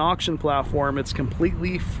Whatnot. It's an auction platform. It's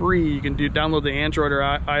completely free. You can download the Android or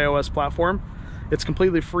iOS platform. It's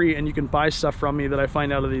completely free, and you can buy stuff from me that I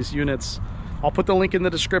find out of these units. I'll put the link in the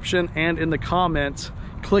description and in the comment.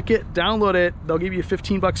 Click it, download it. They'll give you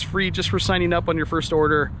 15 bucks free just for signing up on your first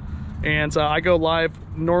order. And I go live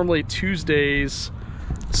normally Tuesdays.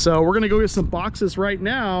 So we're gonna go get some boxes right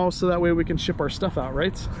now so that way we can ship our stuff out,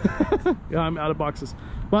 right? Yeah, I'm out of boxes.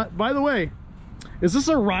 But by the way, is this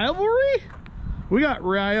a rivalry? We got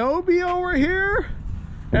Ryobi over here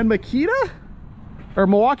and Makita? Or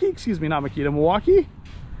Milwaukee, excuse me, not Makita, Milwaukee?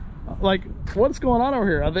 Like, what's going on over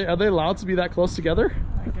here? Are they allowed to be that close together?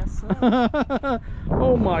 I guess so.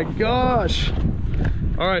 Oh my gosh.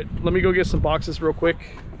 All right, let me go get some boxes real quick.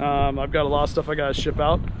 I've got a lot of stuff I gotta ship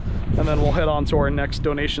out, and then we'll head on to our next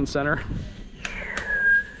donation center.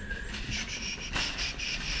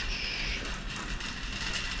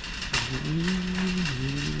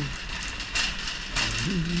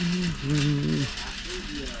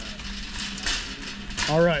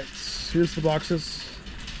 All right, here's the boxes.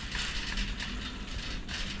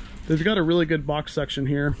 They've got a really good box section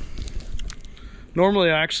here. Normally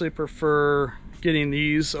I actually prefer getting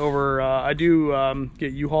these over, I do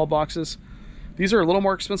get U-Haul boxes. These are a little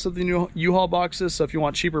more expensive than U-Haul boxes, so if you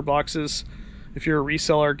want cheaper boxes, if you're a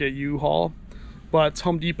reseller, get U-Haul. But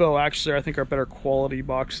Home Depot actually, I think, are better quality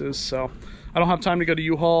boxes. So I don't have time to go to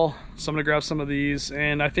U-Haul, so I'm gonna grab some of these,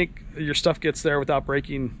 and I think your stuff gets there without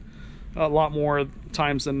breaking a lot more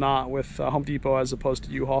times than not with Home Depot as opposed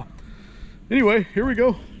to U-Haul. Anyway, here we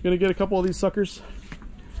go. Gonna get a couple of these suckers.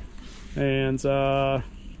 And I'm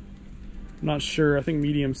not sure, I think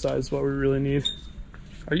medium size is what we really need.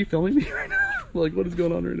 Are you filming me right now? Like, what is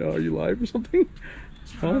going on right now? Are you live or something?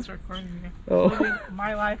 I was recording you. Oh. Living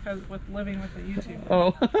my life living with the YouTube.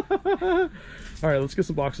 Oh. All right, let's get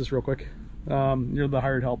some boxes real quick. You're the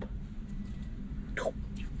hired help.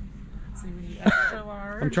 See, we need extra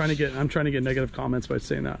large. I'm trying to get negative comments by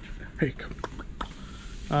saying that. Hey,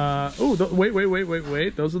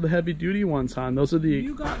 wait. Those are the heavy duty ones, hon. Those are the.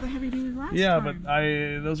 You got the heavy duty last time. Yeah, but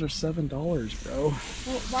those are $7, bro. Well,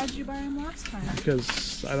 why did you buy them last time?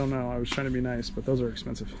 Because I don't know. I was trying to be nice, but those are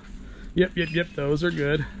expensive. Yep. Those are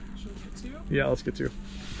good. Should we get 2? Yeah, let's get 2.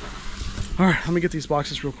 All right, let me get these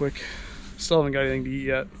boxes real quick. Still haven't got anything to eat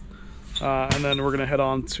yet, and then we're gonna head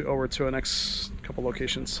on over to our next couple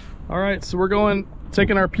locations. All right, so we're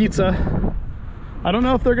taking our pizza. I don't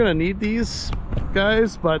know if they're gonna need these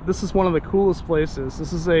guys, but this is one of the coolest places.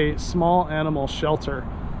 This is a small animal shelter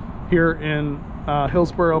here in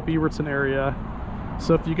Hillsboro, Beaverton area.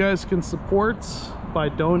 So if you guys can support by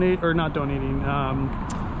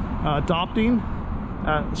adopting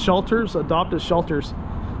at shelters, adopted shelters.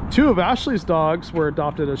 2 of Ashley's dogs were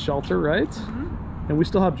adopted as shelter, right? Mm-hmm. And we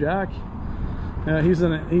still have Jack. He's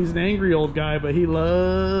an angry old guy, but he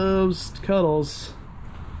loves cuddles.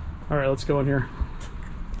 All right, let's go in here.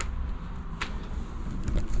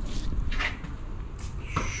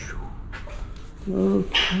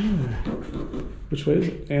 Okay. Which way is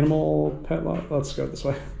it? Animal pet lot? Let's go this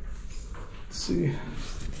way. Let's see.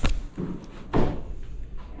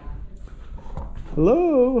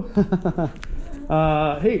 Hello.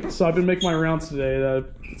 Hey, so I've been making my rounds today. I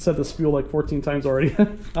said the spiel like 14 times already.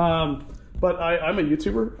 But I'm a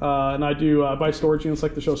YouTuber, and I do buy storage units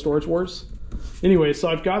like the show Storage Wars. Anyway, so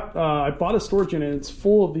I bought a storage unit, and it's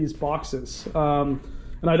full of these boxes.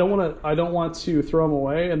 And I don't want to throw them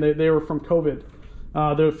away. And they were from COVID.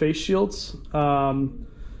 They're face shields, and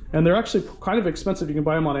they're actually kind of expensive. You can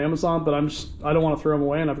buy them on Amazon, but I don't want to throw them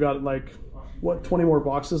away. And I've got like 20 more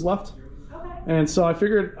boxes left. And so I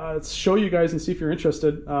figured show you guys and see if you're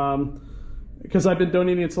interested, because I've been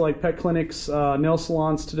donating it to like pet clinics, nail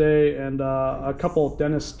salons today, and a couple of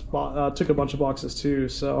dentists took a bunch of boxes too.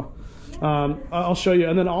 So I'll show you,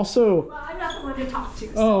 and then also. Well, I'm not the one to talk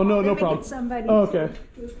to. So no problem. Somebody. Oh, okay.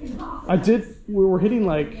 We were hitting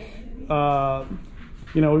like,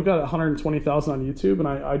 we've got 120,000 on YouTube, and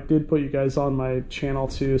I did put you guys on my channel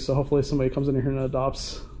too. So hopefully somebody comes in here and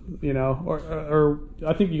adopts. Or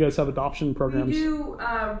I think you guys have adoption programs. We do,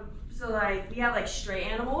 so like, we have like stray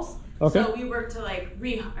animals. Okay. So we work to like,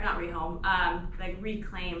 reclaim.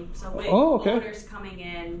 So with okay. owners coming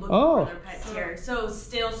in, looking for their pets here. So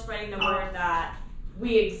still spreading the word that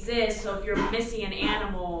we exist. So if you're missing an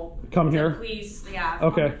animal, come here. Please,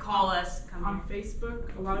 okay. Call us. On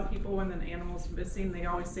Facebook, a lot of people, when an animal's missing, they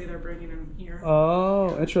always say they're bringing them here.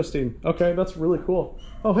 Oh, interesting. Okay, that's really cool.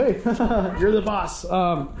 Oh, hey, you're the boss.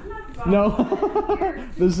 No,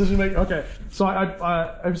 decision maker. Okay, so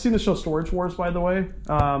I've seen the show Storage Wars, by the way.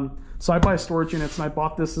 So I buy storage units, and I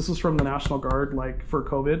bought this. This is from the National Guard, like for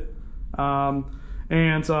COVID.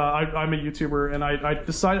 And I'm a YouTuber, and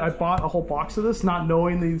I bought a whole box of this, not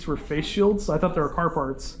knowing these were face shields. I thought they were car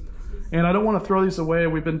parts. And I don't want to throw these away.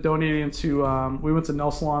 We've been donating to, we went to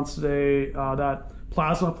nail salons today. That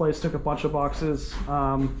plasma place took a bunch of boxes.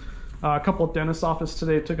 A couple of dentist office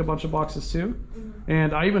today took a bunch of boxes too.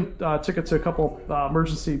 And I even took it to a couple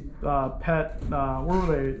emergency pet, where were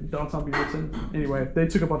they? Downtown Beaverton. Anyway, they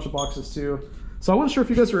took a bunch of boxes too. So I wasn't sure if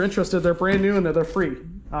you guys were interested. They're brand new and they're free.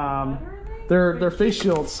 They're face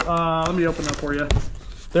shields. Let me open them for you.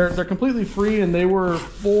 They're completely free, and they were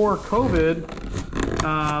for COVID.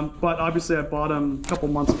 But obviously I bought them a couple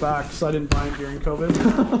months back, so I didn't buy them during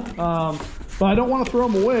COVID. But I don't want to throw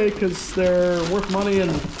them away because they're worth money,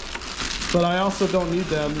 but I also don't need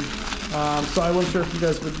them. So I wasn't sure if you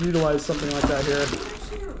guys would utilize something like that here.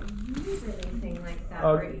 We don't use anything like that.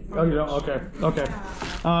 Oh, you don't? Okay.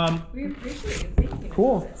 We appreciate you thinking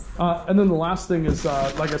cool. about this. And then the last thing is,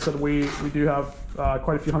 like I said, we do have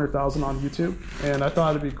quite a few 100,000 on YouTube, and I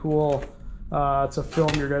thought it'd be cool to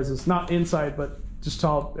film your guys' not inside, but just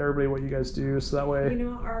tell everybody what you guys do, so that way. You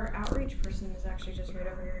know, our outreach person is actually just right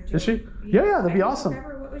over here. Is she? Yeah, that'd be awesome.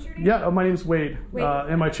 What was your name? Yeah, my name's Wade, Wade.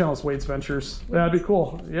 and my channel is Wade's Ventures. Yeah, that'd be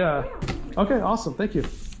cool. Yeah. Okay, awesome. Thank you.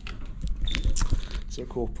 So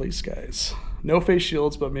cool place, guys. No face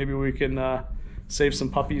shields, but maybe we can save some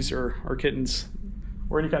puppies or kittens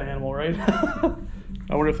or any kind of animal, right?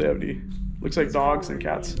 I wonder if they have any. Looks like dogs and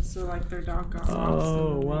cats. So like their dog got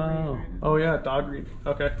Oh, wow. Oh, yeah, dog breed.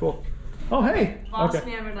 Okay, cool. Oh, hey. Boss Okay.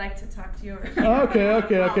 man would like to talk to you.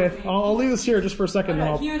 Okay. I'll leave this here just for a second.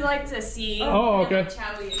 Then He would like to see. Oh, okay.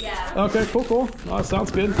 Chat with you. Yeah. Okay, cool. Oh, that sounds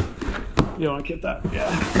good. You want to get that?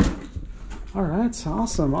 Yeah. All right.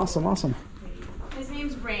 Awesome. His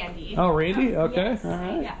name's Randy. Oh, Randy? Okay. Yes. All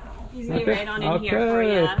right. Yeah. He's gonna be right on in here for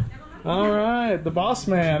Okay. you. All right. The boss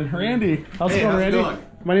man, Randy. How's it going, how's it Randy? going?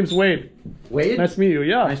 My name's Wade. Wade? Nice to meet you.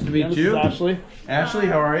 Yeah. Nice to meet This you. is Ashley. Ashley,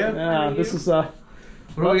 how are you? Yeah. This is What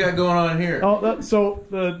do we got going on here? Oh, I'm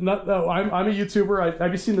a YouTuber.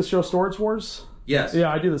 Have you seen the show Storage Wars? Yes.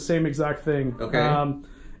 Yeah, I do the same exact thing. Okay.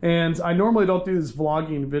 And I normally don't do these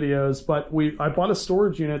vlogging videos, but I bought a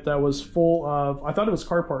storage unit that was full of, I thought it was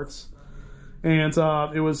car parts. And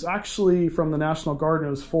it was actually from the National Guard, and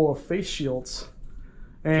it was full of face shields.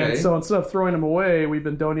 And so instead of throwing them away, we've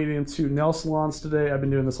been donating them to nail salons today. I've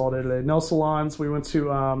been doing this all day today. Nail salons. We went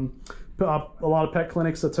to a lot of pet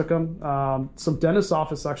clinics that took them. Some dentist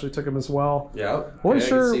office actually took them as well. Yeah. Wasn't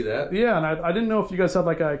sure. I can see that. Yeah, and I didn't know if you guys had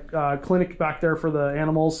like a clinic back there for the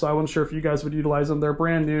animals, so I wasn't sure if you guys would utilize them. They're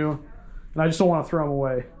brand new, and I just don't want to throw them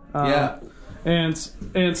away. Yeah. And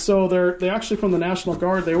so they're actually from the National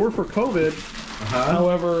Guard. They were for COVID.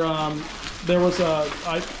 However, there was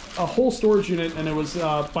a whole storage unit, and it was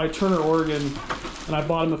by Turner, Oregon, and I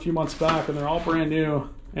bought them a few months back, and they're all brand new.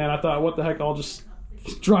 And I thought, what the heck? I'll just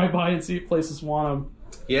drive by and see if places want them.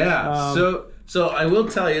 Yeah. So I will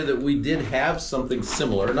tell you that we did have something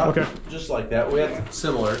similar, not just like that. We had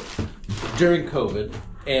similar during COVID,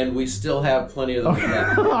 and we still have plenty of them.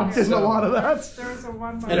 I'm getting a lot of that. There's a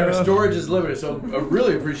one. And our storage is limited, so I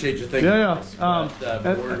really appreciate you thinking. Yeah.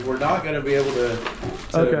 But, we're not going to be able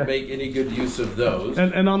to make any good use of those.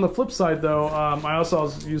 And on the flip side, though, I also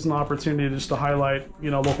was using the opportunity just to highlight,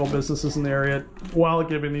 local businesses in the area while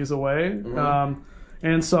giving these away.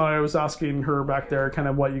 And so I was asking her back there kind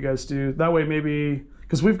of what you guys do. That way, maybe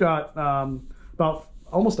because we've got about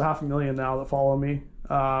almost 500,000 now that follow me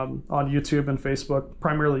on YouTube and Facebook,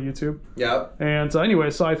 primarily YouTube. Yeah. And anyway,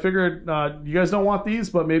 so I figured you guys don't want these,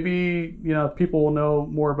 but maybe people will know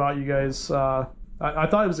more about you guys. I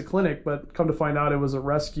thought it was a clinic, but come to find out it was a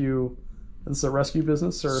rescue. It's a rescue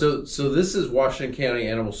business, or so this is Washington County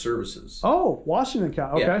Animal Services. Oh, Washington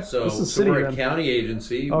County. Okay, yeah, so this is city. We're a then. county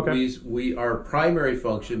agency. Okay. We our primary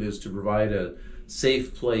function is to provide a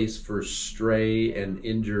safe place for stray and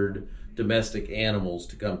injured domestic animals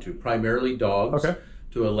to come to, primarily dogs. Okay.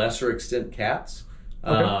 To a lesser extent, cats.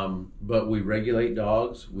 Okay. But we regulate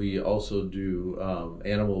dogs. We also do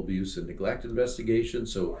animal abuse and neglect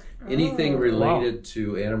investigations. So anything related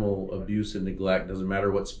to animal abuse and neglect, doesn't matter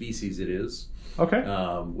what species it is. Okay.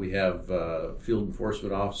 We have field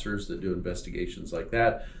enforcement officers that do investigations like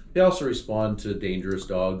that. They also respond to dangerous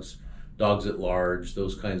dogs at large,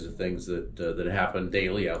 those kinds of things that happen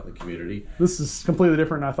daily out in the community. This is completely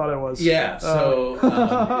different than I thought it was. Yeah. So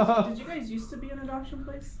did you guys used to be an adoption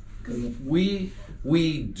place? we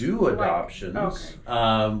do adoptions.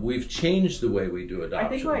 Okay. We've changed the way we do adoptions. I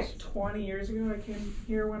think like 20 years ago I came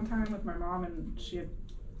here one time with my mom and she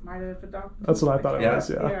might have adopted. That's what I thought it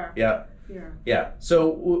was. Yeah.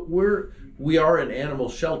 So we are an animal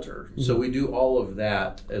shelter. So we do all of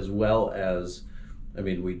that, as well as,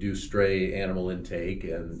 we do stray animal intake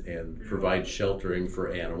and provide sheltering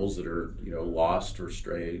for animals that are, lost or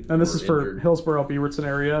stray. And this is for injured. Hillsborough, Beaverton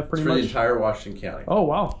area, pretty much. For the entire Washington County. Oh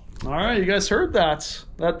wow! All right, you guys heard that?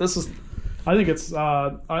 I think it's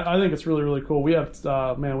really, really cool. We have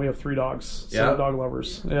we have 3 dogs. So Yeah. dog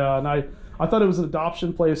lovers. Yeah, and I thought it was an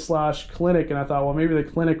adoption place / clinic, and I thought, well, maybe the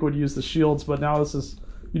clinic would use the shields, but now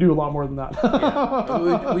you do a lot more than that.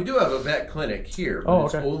 Yeah. we do have a vet clinic here, but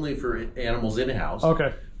it's only for animals in house.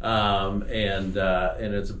 Okay. And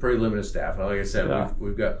it's a pretty limited staff. Like I said,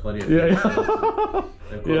 we've got plenty of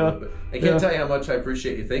I can't tell you how much I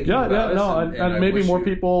appreciate you thinking about us. And maybe more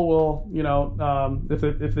people will,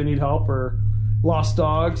 if they need help or lost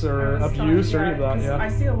dogs or abuse or any of that. Yeah. I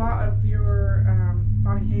see a lot of your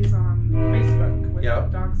Bonnie Hayes on Facebook with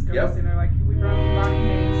dogs goes, and they're like, we brought Bonnie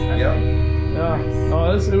Hayes. Yeah.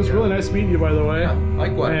 Oh, it was really nice meeting you, by the way. Yeah,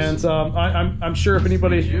 likewise. And I'm sure if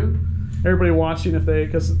everybody watching,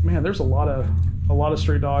 because there's a lot of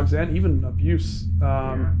stray dogs and even abuse.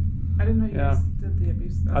 I didn't know you guys did the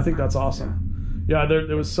abuse stuff. I think that's awesome. Yeah,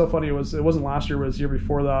 it was so funny. It wasn't last year, but it was the year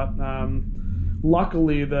before that.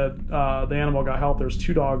 Luckily, that the animal got help. There's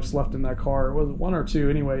 2 dogs left in that car. It was 1 or 2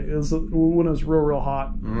 anyway. It was when it was real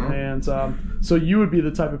hot, and so you would be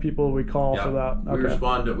the type of people we call for that. Okay. We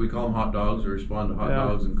respond to, we call them hot dogs. We respond to hot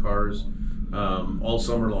dogs in cars all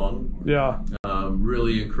summer long. Yeah.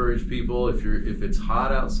 Really encourage people, if it's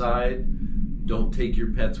hot outside, don't take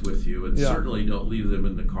your pets with you, and certainly don't leave them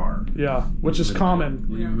in the car. Yeah, which is common.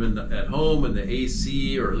 Leave them at home in the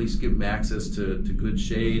AC, or at least give them access to good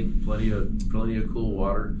shade, plenty of cool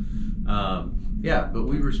water. Yeah, but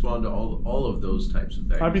we respond to all of those types of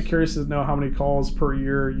things. I'd be curious to know how many calls per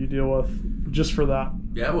year you deal with just for that.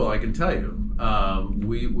 Yeah, well, I can tell you.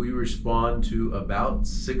 We respond to about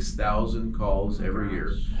 6,000 calls every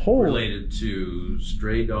year related to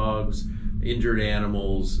stray dogs, injured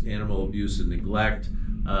animals, animal abuse and neglect,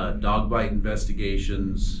 dog bite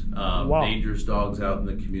investigations, dangerous dogs out in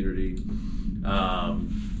the community,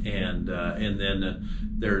 and then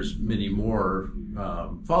there's many more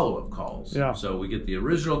follow-up calls. Yeah. So we get the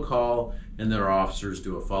original call, and then our officers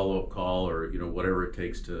do a follow-up call, or whatever it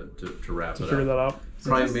takes to wrap it up. Figure that out.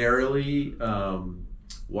 Primarily,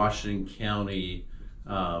 Washington County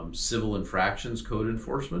civil infractions code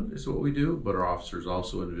enforcement is what we do, but our officers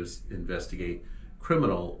also investigate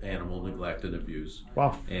criminal animal neglect and abuse.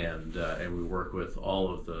 Wow. And we work with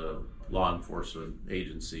all of the law enforcement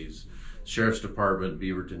agencies: Sheriff's Department,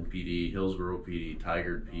 Beaverton PD, Hillsborough PD,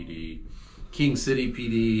 Tigard PD, King City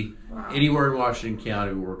PD. Wow. Anywhere in Washington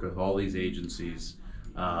County, we work with all these agencies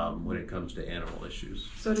when it comes to animal issues.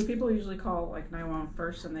 So do people usually call like 911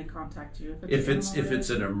 first, and they contact you if it's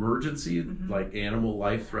an emergency, like animal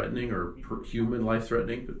life threatening or human life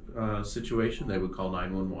threatening situation? They would call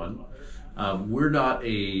 911. We're not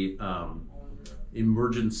a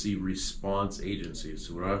emergency response agency,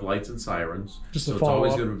 so we don't have lights and sirens. So it's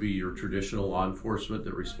always going to be your traditional law enforcement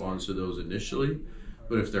that responds to those initially.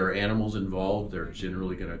 But if there are animals involved, they're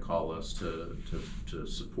generally going to call us to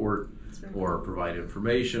support or provide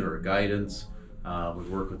information or guidance. We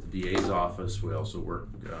work with the DA's office. We also work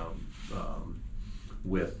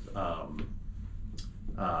with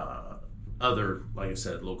other, like I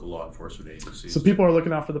said, local law enforcement agencies. So people are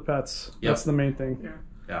looking out for the pets. Yep. That's the main thing.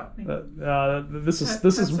 Yeah. This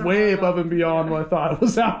is way above and beyond what I thought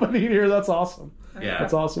was happening here. That's awesome. Yeah,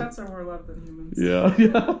 that's awesome. Pets are more loved than humans.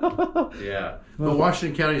 Yeah. But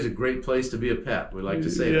Washington County is a great place to be a pet. We like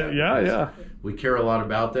to say that. Yeah. We care a lot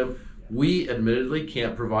about them. We admittedly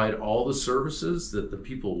can't provide all the services that the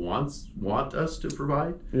people want us to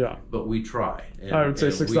provide. Yeah. But we try. And, I would say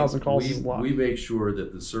 6,000 calls is a lot. We make sure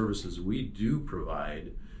that the services we do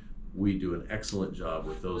provide, we do an excellent job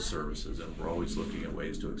with those services, and we're always looking at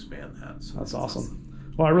ways to expand that. So that's awesome.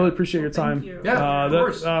 Well, I really appreciate your time. Thank you. Yeah, of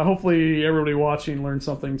course. Hopefully everybody watching learned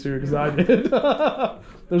something too, because I did.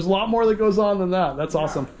 There's a lot more that goes on than that. That's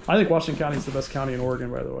awesome. I think Washington County is the best county in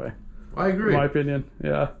Oregon, by the way. I agree. In my opinion.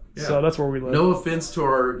 Yeah. So that's where we live. No offense to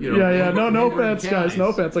our, no offense, guys. No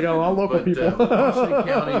offense. I got a lot of local people. Washington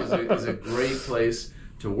County is a great place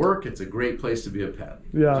to work. It's a great place to be a pet.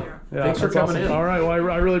 Yeah. Thanks for coming in. All right. Well,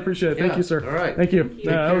 I really appreciate it. Thank you, sir. All right. Thank you.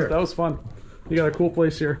 Yeah, that was fun. You got a cool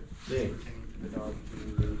place here.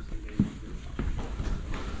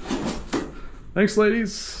 Thanks,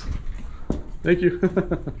 ladies. Thank you.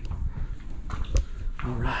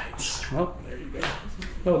 All right. Well, there you go.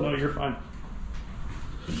 Oh, no, you're fine.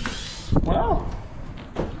 Well,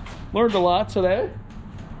 learned a lot today.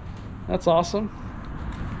 That's awesome.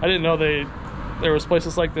 I didn't know there was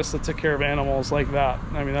places like this that took care of animals like that.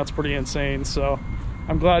 I mean, that's pretty insane. So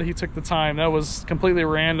I'm glad he took the time. That was completely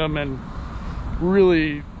random and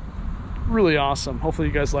really, really awesome. Hopefully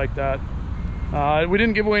you guys like that. We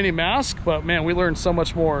didn't give away any masks, but man, we learned so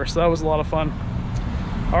much more. So that was a lot of fun.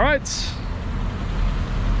 All right.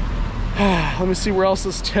 Let me see where else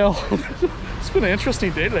this tail. It's been an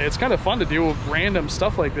interesting day today. It's kind of fun to do random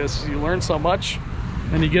stuff like this. You learn so much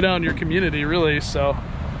and you get out in your community, really. So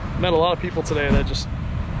met a lot of people today that just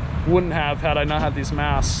wouldn't have had I not had these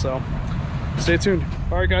masks. So stay tuned.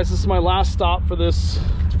 All right, guys, this is my last stop for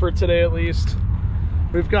today at least.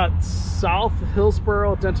 We've got South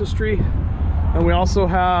Hillsborough Dentistry, and we also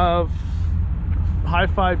have High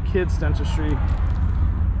Five Kids Dentistry.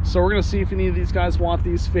 So we're gonna see if any of these guys want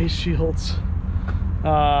these face shields,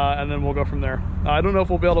 and then we'll go from there. I don't know if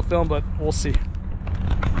we'll be able to film, but we'll see.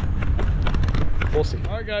 We'll see.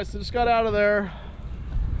 All right, guys, so just got out of there.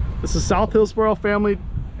 This is South Hillsborough Family,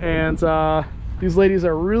 and these ladies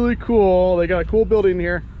are really cool. They got a cool building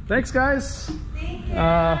here. Thanks, guys. Thank you.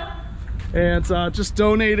 And just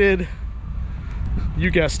donated, you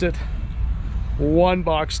guessed it, 1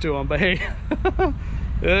 box to them. But hey,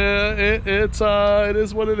 it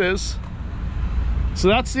is what it is. So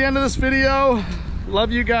that's the end of this video.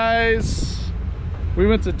 Love you guys. We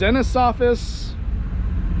went to dentist's office,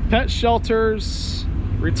 pet shelters,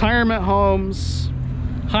 retirement homes,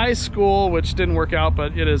 high school, which didn't work out,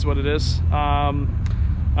 but it is what it is.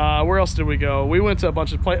 Where else did we go? We went to a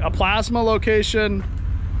bunch of a plasma location,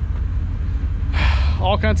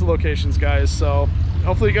 all kinds of locations, guys. So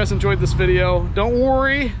hopefully you guys enjoyed this video. Don't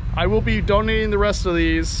worry, I will be donating the rest of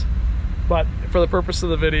these, but for the purpose of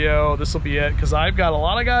the video, this will be it, because I've got a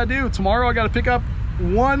lot I gotta do. Tomorrow I gotta pick up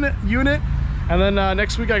 1 unit, and then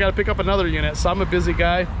next week I gotta pick up another unit, so I'm a busy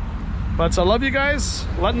guy. But I love you guys.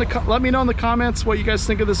 Let me know in the comments what you guys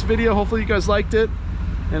think of this video. Hopefully you guys liked it,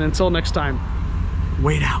 and until next time,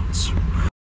 wait out.